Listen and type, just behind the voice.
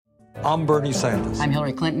I'm Bernie Sanders. I'm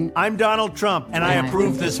Hillary Clinton. I'm Donald Trump, and I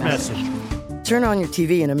approve this message. Turn on your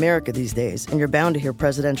TV in America these days, and you're bound to hear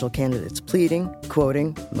presidential candidates pleading,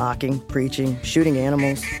 quoting, mocking, preaching, shooting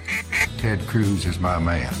animals. Ted Cruz is my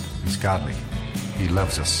man. He's got me. He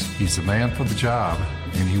loves us. He's the man for the job,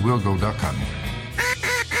 and he will go duck hunting.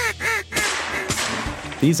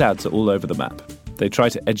 These ads are all over the map. They try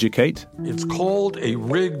to educate. It's called a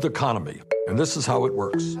rigged economy, and this is how it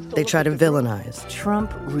works. They try to villainize.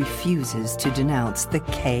 Trump refuses to denounce the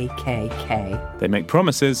KKK. They make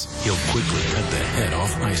promises. He'll quickly cut the head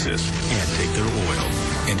off ISIS and take their oil.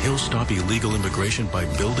 And he'll stop illegal immigration by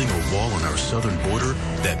building a wall on our southern border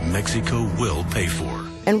that Mexico will pay for.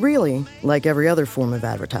 And really, like every other form of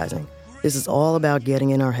advertising, this is all about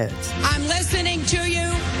getting in our heads. I'm listening to you.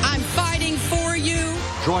 I'm fighting for you.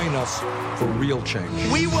 Join us for real change.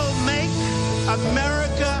 We will make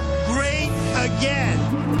America great again.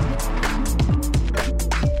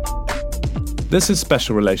 This is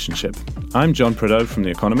Special Relationship. I'm John Prideaux from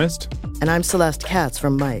The Economist. And I'm Celeste Katz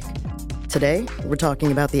from Mike. Today, we're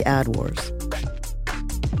talking about the ad wars.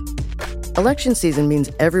 Election season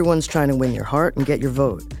means everyone's trying to win your heart and get your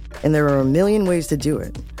vote, and there are a million ways to do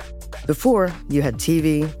it. Before, you had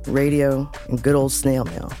TV, radio, and good old snail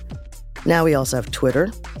mail. Now we also have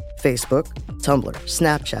Twitter, Facebook, Tumblr,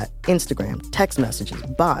 Snapchat, Instagram, text messages,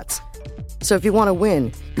 bots. So if you want to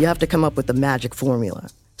win, you have to come up with the magic formula,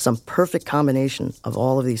 some perfect combination of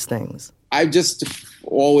all of these things. I just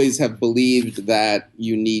always have believed that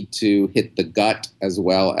you need to hit the gut as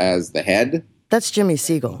well as the head. That's Jimmy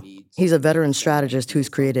Siegel. He's a veteran strategist who's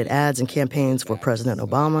created ads and campaigns for President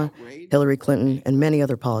Obama, Hillary Clinton, and many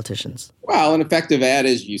other politicians. Well, an effective ad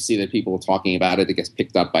is you see that people are talking about it. It gets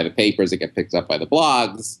picked up by the papers. It gets picked up by the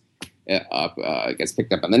blogs. It gets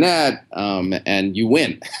picked up on the net, and you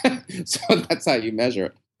win. So that's how you measure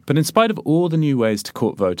it. But in spite of all the new ways to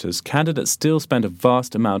court voters, candidates still spend a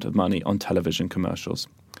vast amount of money on television commercials.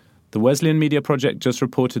 The Wesleyan Media Project just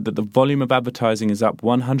reported that the volume of advertising is up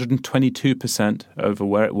 122% over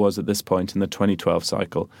where it was at this point in the 2012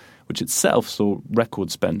 cycle, which itself saw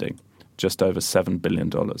record spending, just over $7 billion.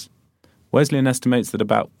 Wesleyan estimates that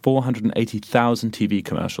about 480,000 TV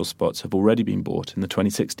commercial spots have already been bought in the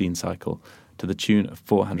 2016 cycle to the tune of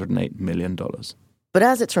 $408 million. But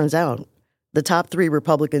as it turns out, the top three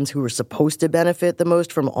Republicans who were supposed to benefit the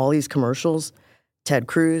most from all these commercials, Ted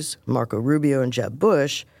Cruz, Marco Rubio, and Jeb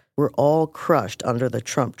Bush, were all crushed under the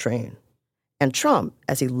Trump train. And Trump,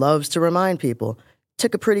 as he loves to remind people,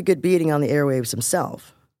 took a pretty good beating on the airwaves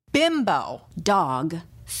himself. Bimbo. Dog.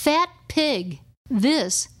 Fat pig.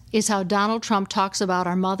 This is how Donald Trump talks about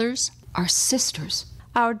our mothers, our sisters,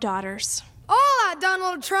 our daughters. Hola,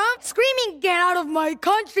 Donald Trump! Screaming, get out of my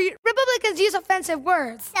country! Republicans use offensive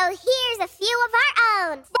words. So here's a few of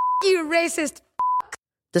our own. F*** you, racist.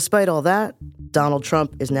 Despite all that, Donald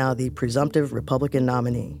Trump is now the presumptive Republican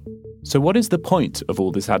nominee. So what is the point of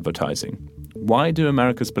all this advertising? Why do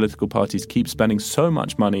America's political parties keep spending so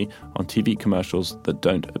much money on TV commercials that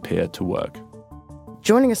don't appear to work?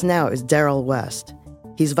 Joining us now is Darrell West.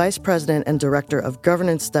 He's Vice President and Director of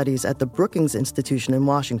Governance Studies at the Brookings Institution in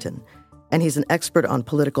Washington, and he's an expert on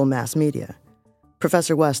political mass media.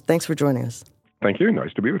 Professor West, thanks for joining us. Thank you.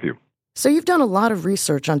 Nice to be with you. So you've done a lot of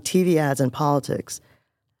research on TV ads and politics.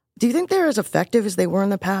 Do you think they're as effective as they were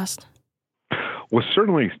in the past? Well,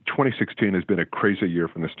 certainly 2016 has been a crazy year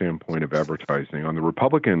from the standpoint of advertising. On the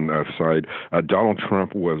Republican side, Donald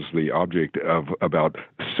Trump was the object of about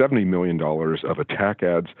 $70 million of attack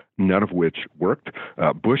ads, none of which worked.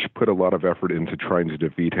 Bush put a lot of effort into trying to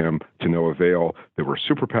defeat him to no avail. There were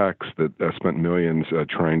super PACs that spent millions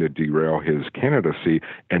trying to derail his candidacy,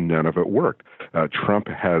 and none of it worked. Trump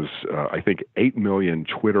has, I think, 8 million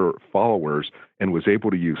Twitter followers and was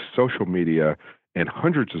able to use social media and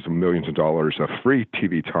hundreds of millions of dollars of free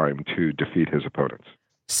TV time to defeat his opponents.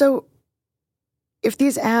 So if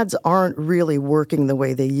these ads aren't really working the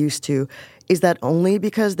way they used to, is that only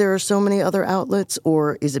because there are so many other outlets,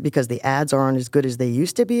 or is it because the ads aren't as good as they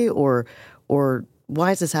used to be, or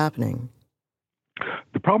why is this happening?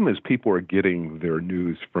 The problem is people are getting their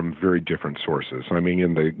news from very different sources. I mean,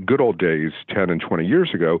 in the good old days, 10 and 20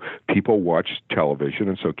 years ago, people watched television,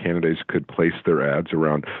 and so candidates could place their ads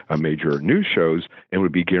around major news shows and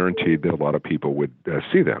would be guaranteed that a lot of people would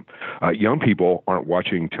see them. Young people aren't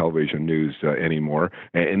watching television news anymore,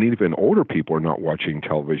 and even older people are not watching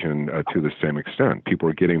television to the same extent. People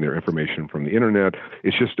are getting their information from the internet.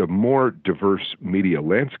 It's just a more diverse media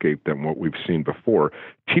landscape than what we've seen before.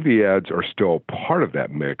 TV ads are still part of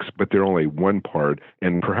that mix, but they're only one part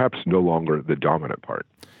and perhaps no longer the dominant part.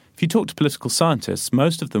 If you talk to political scientists,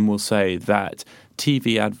 most of them will say that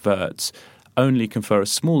TV adverts only confer a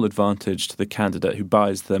small advantage to the candidate who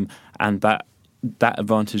buys them, and that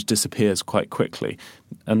advantage disappears quite quickly.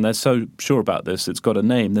 And they're so sure about this, it's got a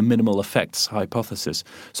name, the minimal effects hypothesis.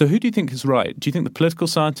 So who do you think is right? Do you think the political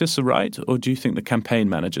scientists are right, or do you think the campaign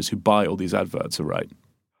managers who buy all these adverts are right?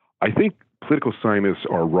 I think political scientists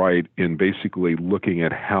are right in basically looking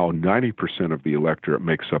at how 90% of the electorate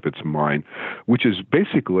makes up its mind, which is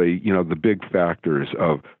basically, the big factors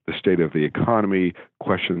of the state of the economy,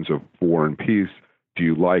 questions of war and peace, do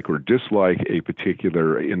you like or dislike a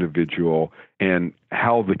particular individual, and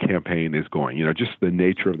how the campaign is going, just the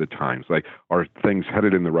nature of the times. Like, are things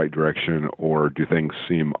headed in the right direction, or do things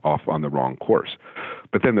seem off on the wrong course?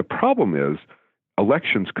 But then the problem is,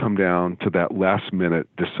 elections come down to that last-minute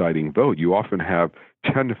deciding vote. You often have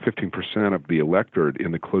 10 to 15% of the electorate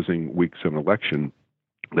in the closing weeks of an election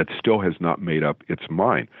that still has not made up its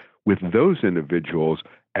mind. With those individuals,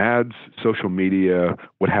 ads, social media,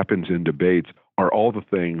 what happens in debates are all the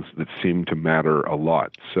things that seem to matter a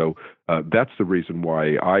lot. So that's the reason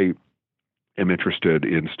why I am interested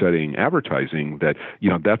in studying advertising,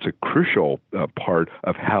 that's a crucial part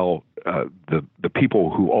of how the people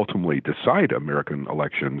who ultimately decide American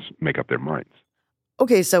elections make up their minds.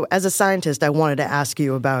 Okay, so as a scientist, I wanted to ask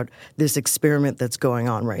you about this experiment that's going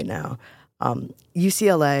on right now.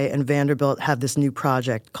 UCLA and Vanderbilt have this new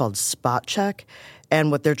project called Spot Check, and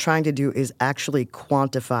what they're trying to do is actually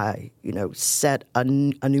quantify, set a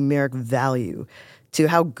numeric value to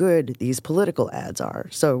how good these political ads are.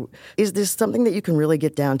 So is this something that you can really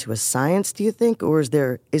get down to a science, do you think, or is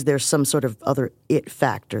there some sort of other it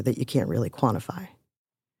factor that you can't really quantify?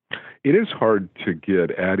 It is hard to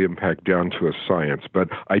get ad impact down to a science, but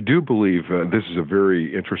I do believe this is a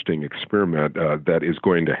very interesting experiment that is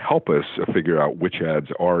going to help us figure out which ads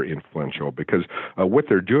are influential, because what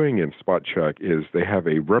they're doing in Spot Check is they have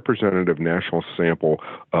a representative national sample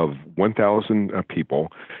of 1,000 people,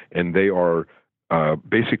 and they are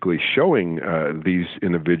basically showing these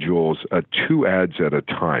individuals 2 ads at a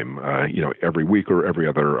time, every week or every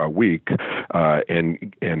other week,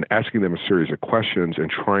 and asking them a series of questions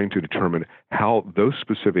and trying to determine how those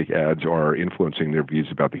specific ads are influencing their views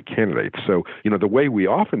about the candidates. So, the way we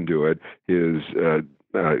often do it is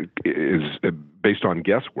based on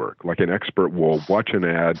guesswork. Like, an expert will watch an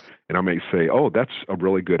ad and I may say, oh, that's a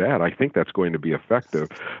really good ad. I think that's going to be effective.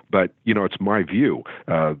 But, it's my view.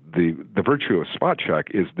 The virtue of Spot Check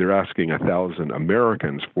is they're asking 1,000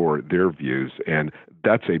 Americans for their views, and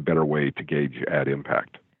that's a better way to gauge ad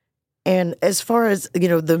impact. And as far as,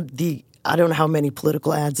 the I don't know how many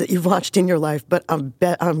political ads that you've watched in your life, but I'm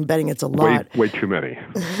betting it's a lot. Way too many.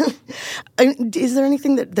 Is there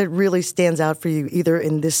anything that really stands out for you, either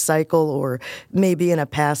in this cycle or maybe in a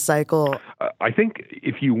past cycle? I think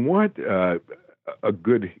if you want a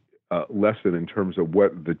good lesson in terms of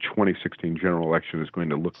what the 2016 general election is going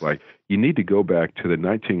to look like, you need to go back to the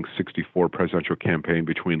 1964 presidential campaign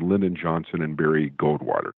between Lyndon Johnson and Barry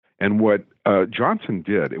Goldwater. And what Johnson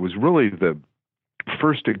did, it was really the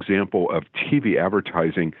first example of TV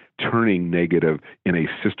advertising turning negative in a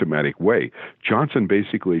systematic way. Johnson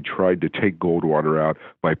basically tried to take Goldwater out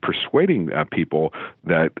by persuading people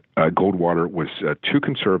that Goldwater was too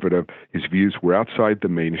conservative, his views were outside the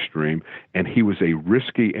mainstream, and he was a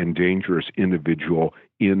risky and dangerous individual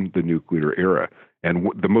in the nuclear era. And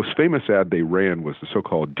the most famous ad they ran was the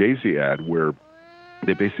so-called Daisy ad, where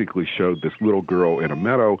they basically showed this little girl in a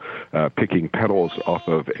meadow picking petals off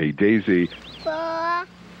of a daisy. 4,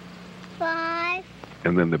 5.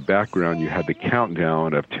 And then the background, you had the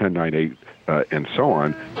countdown of 10, 9, 8, and so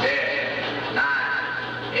on. 10,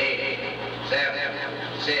 9, 8, 7,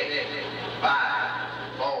 6,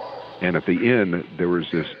 5, 4. And at the end, there was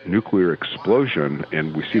this nuclear explosion,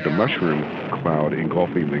 and we see the mushroom cloud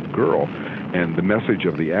engulfing the girl. And the message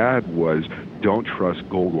of the ad was, don't trust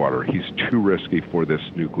Goldwater. He's too risky for this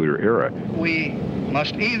nuclear era. We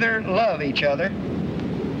must either love each other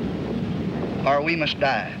or we must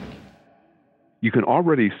die. You can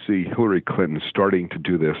already see Hillary Clinton starting to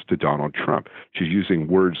do this to Donald Trump. She's using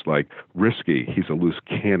words like risky, he's a loose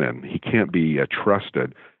cannon, he can't be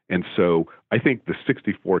trusted. And so I think the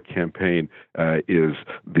 64 campaign is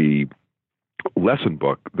the lesson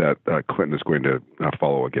book that Clinton is going to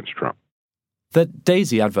follow against Trump. The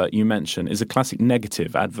Daisy advert you mentioned is a classic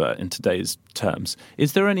negative advert in today's terms.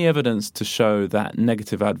 Is there any evidence to show that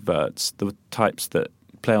negative adverts, the types that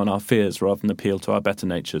play on our fears rather than appeal to our better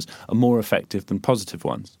natures, are more effective than positive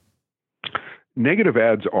ones? Negative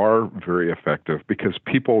ads are very effective because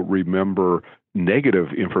people remember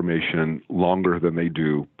negative information longer than they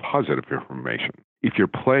do positive information. If you're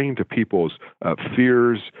playing to people's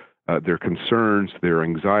fears, their concerns, their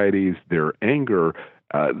anxieties, their anger,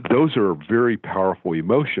 those are very powerful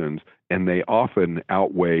emotions, and they often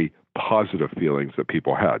outweigh positive feelings that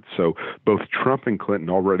people had. So both Trump and Clinton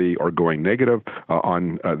already are going negative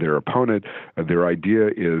on their opponent. Their idea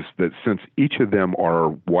is that since each of them are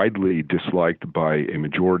widely disliked by a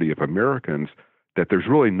majority of Americans, that there's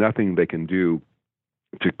really nothing they can do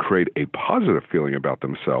to create a positive feeling about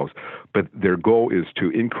themselves, but their goal is to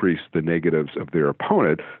increase the negatives of their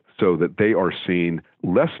opponent so that they are seen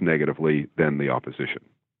less negatively than the opposition.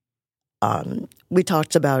 We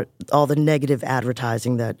talked about all the negative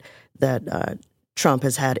advertising that Trump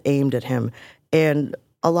has had aimed at him, and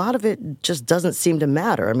a lot of it just doesn't seem to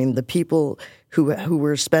matter. I mean, the people who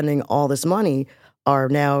were spending all this money are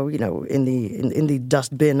now, in the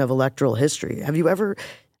dustbin of electoral history. Have you ever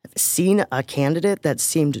seen a candidate that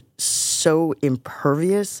seemed so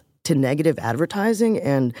impervious to negative advertising?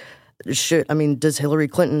 And does Hillary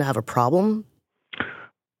Clinton have a problem?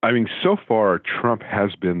 I mean, so far, Trump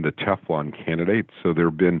has been the Teflon candidate. So there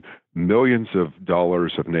have been millions of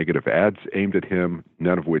dollars of negative ads aimed at him,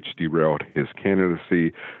 none of which derailed his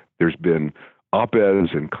candidacy. There's been op-eds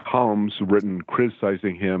and columns written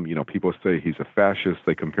criticizing him. People say he's a fascist.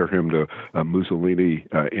 They compare him to Mussolini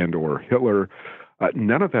and or Hitler.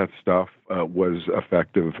 None of that stuff was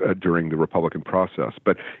effective during the Republican process.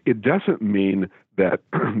 But it doesn't mean that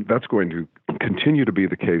that's going to continue to be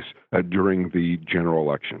the case during the general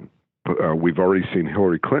election. We've already seen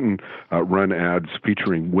Hillary Clinton run ads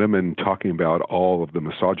featuring women talking about all of the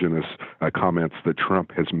misogynist comments that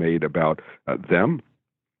Trump has made about them.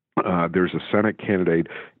 There's a Senate candidate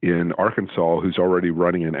in Arkansas who's already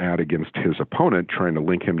running an ad against his opponent, trying to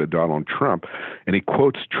link him to Donald Trump. And he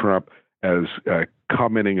quotes Trump as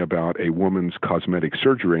commenting about a woman's cosmetic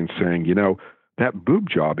surgery and saying, that boob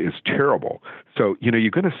job is terrible. So, you're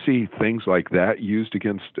going to see things like that used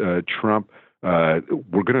against Trump.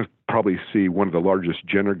 We're going to probably see one of the largest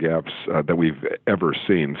gender gaps that we've ever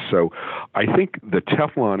seen. So I think the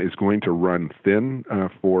Teflon is going to run thin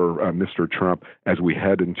for Mr. Trump as we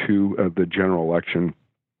head into the general election.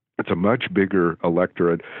 It's a much bigger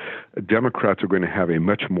electorate. Democrats are going to have a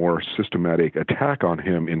much more systematic attack on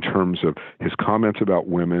him in terms of his comments about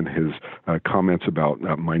women, his comments about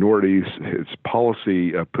minorities, his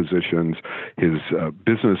policy positions, his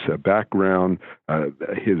business background,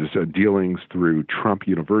 his dealings through Trump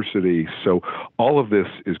University. So all of this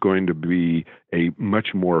is going to be a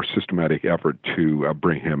much more systematic effort to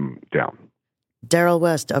bring him down. Darrell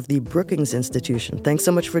West of the Brookings Institution, thanks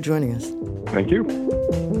so much for joining us. Thank you.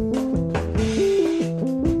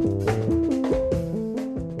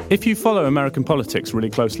 If you follow American politics really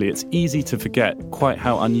closely, it's easy to forget quite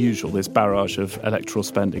how unusual this barrage of electoral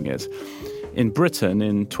spending is. In Britain,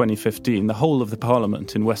 in 2015, the whole of the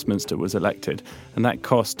Parliament in Westminster was elected, and that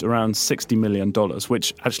cost around $60 million,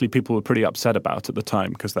 which actually people were pretty upset about at the time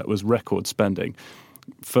because that was record spending.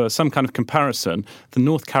 For some kind of comparison, the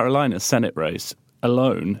North Carolina Senate race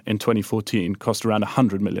alone in 2014 cost around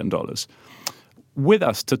 $100 million. With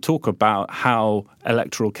us to talk about how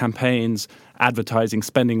electoral campaigns, advertising,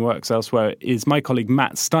 spending works elsewhere is my colleague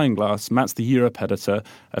Matt Steinglass. Matt's the Europe editor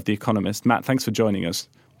of The Economist. Matt, thanks for joining us.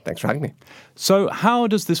 Thanks for having me. So how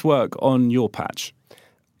does this work on your patch?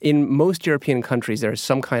 In most European countries, there are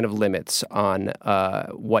some kind of limits on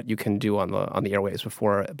what you can do on the airwaves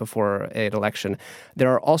before an election.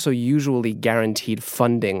 There are also usually guaranteed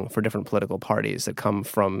funding for different political parties that come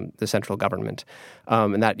from the central government,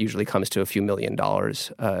 and that usually comes to a few $1 million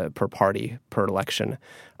per party per election.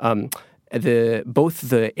 Both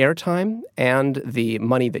the airtime and the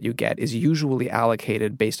money that you get is usually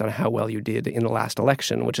allocated based on how well you did in the last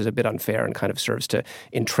election, which is a bit unfair and kind of serves to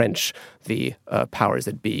entrench the powers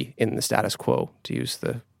that be in the status quo, to use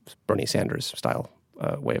the Bernie Sanders style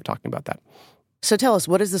way of talking about that. So tell us,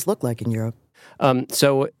 what does this look like in Europe?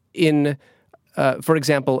 For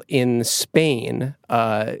example, in Spain,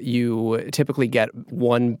 you typically get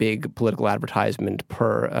one big political advertisement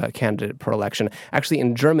per candidate per election. Actually,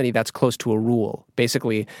 in Germany, that's close to a rule.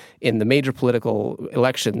 Basically, in the major political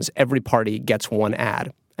elections, every party gets one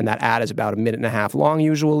ad. And that ad is about 1.5 minutes long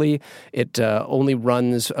usually. It only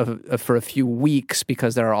runs for a few weeks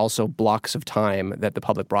because there are also blocks of time that the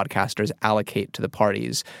public broadcasters allocate to the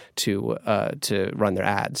parties to run their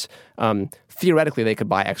ads. Theoretically, they could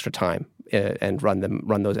buy extra time and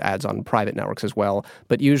run those ads on private networks as well.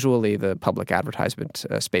 But usually the public advertisement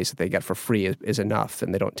space that they get for free is enough,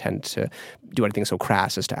 and they don't tend to do anything so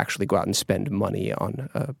crass as to actually go out and spend money on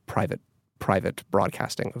private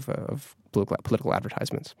broadcasting of political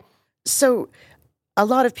advertisements. So a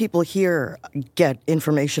lot of people here get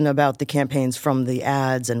information about the campaigns from the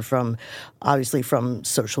ads and obviously from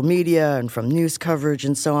social media and from news coverage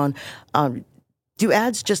and so on. Do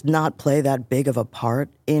ads just not play that big of a part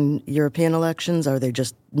in European elections? Are they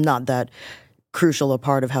just not that crucial a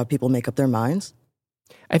part of how people make up their minds?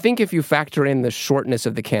 I think if you factor in the shortness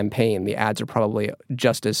of the campaign, the ads are probably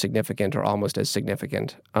just as significant or almost as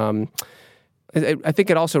significant. I think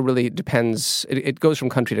it also really depends. It goes from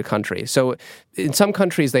country to country. So in some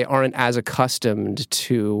countries, they aren't as accustomed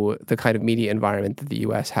to the kind of media environment that the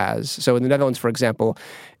U.S. has. So in the Netherlands, for example,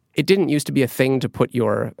 it didn't used to be a thing to put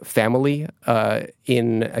your family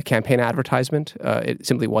in a campaign advertisement. It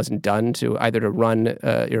simply wasn't done to either to run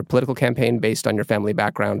your political campaign based on your family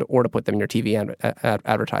background or to put them in your TV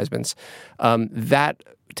advertisements. That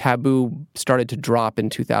taboo started to drop in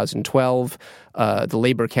 2012. The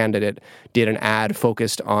Labour candidate did an ad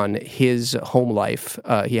focused on his home life.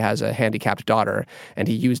 He has a handicapped daughter, and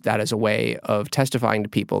he used that as a way of testifying to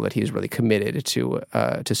people that he's really committed to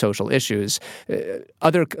social issues.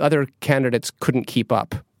 Other candidates couldn't keep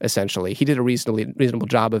up. Essentially, he did a reasonable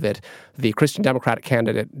job of it. The Christian Democratic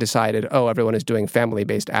candidate decided, everyone is doing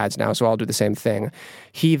family-based ads now, so I'll do the same thing.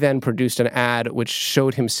 He then produced an ad which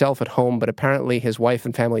showed himself at home, but apparently his wife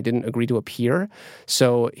and family didn't agree to appear.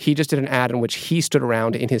 So he just did an ad in which he stood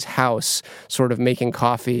around in his house, sort of making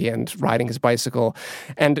coffee and riding his bicycle.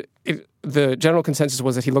 And the general consensus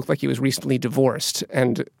was that he looked like he was recently divorced,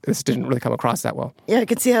 and this didn't really come across that well. Yeah, I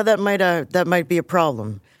could see how that might be a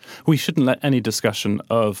problem. We shouldn't let any discussion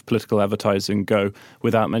of political advertising go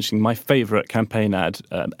without mentioning my favourite campaign ad,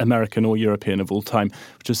 American or European of all time,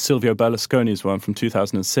 which is Silvio Berlusconi's one from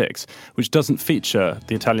 2006, which doesn't feature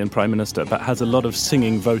the Italian Prime Minister, but has a lot of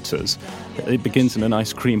singing voters. It begins in an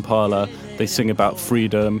ice cream parlour. They sing about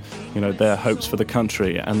freedom, their hopes for the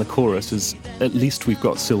country, and the chorus is, "At least we've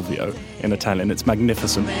got Silvio," in Italian. It's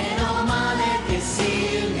magnificent.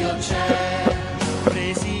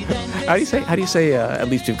 How do you say at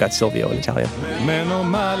least we've got Silvio in Italian? Meno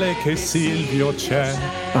male che Silvio c'è.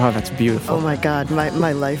 Oh, that's beautiful. Oh my God,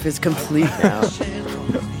 my life is complete now.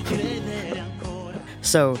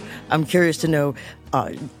 So I'm curious to know,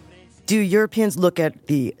 do Europeans look at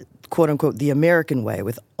the quote-unquote the American way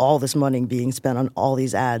with all this money being spent on all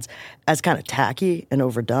these ads as kind of tacky and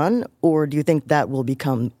overdone? Or do you think that will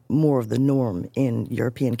become more of the norm in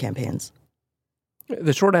European campaigns?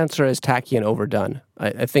 The short answer is tacky and overdone.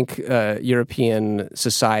 I think European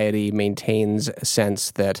society maintains a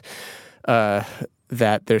sense that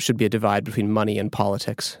that there should be a divide between money and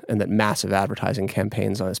politics, and that massive advertising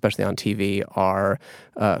campaigns, especially on TV, are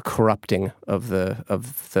corrupting of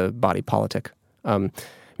the body politic.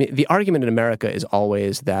 The argument in America is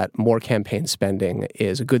always that more campaign spending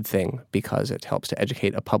is a good thing because it helps to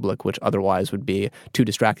educate a public which otherwise would be too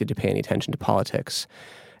distracted to pay any attention to politics.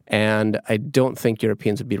 And I don't think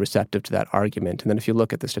Europeans would be receptive to that argument. And then if you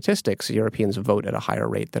look at the statistics, Europeans vote at a higher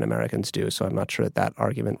rate than Americans do. So I'm not sure that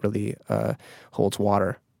argument really holds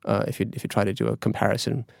water if you try to do a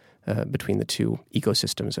comparison between the two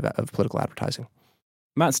ecosystems of political advertising.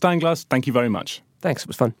 Matt Steinglass, thank you very much. Thanks. It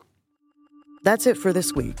was fun. That's it for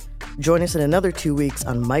this week. Join us in another 2 weeks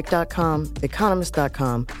on Mic.com,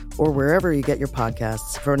 Economist.com, or wherever you get your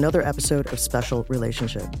podcasts for another episode of Special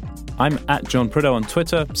Relationship. I'm at John Prideaux on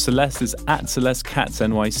Twitter. Celeste is at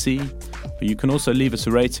CelesteKatz_NYC. But you can also leave us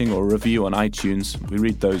a rating or a review on iTunes. We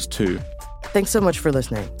read those too. Thanks so much for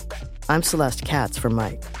listening. I'm Celeste Katz for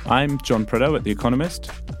Mic. I'm John Prideaux at The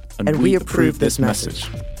Economist. And we approve this message.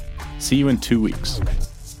 See you in 2 weeks.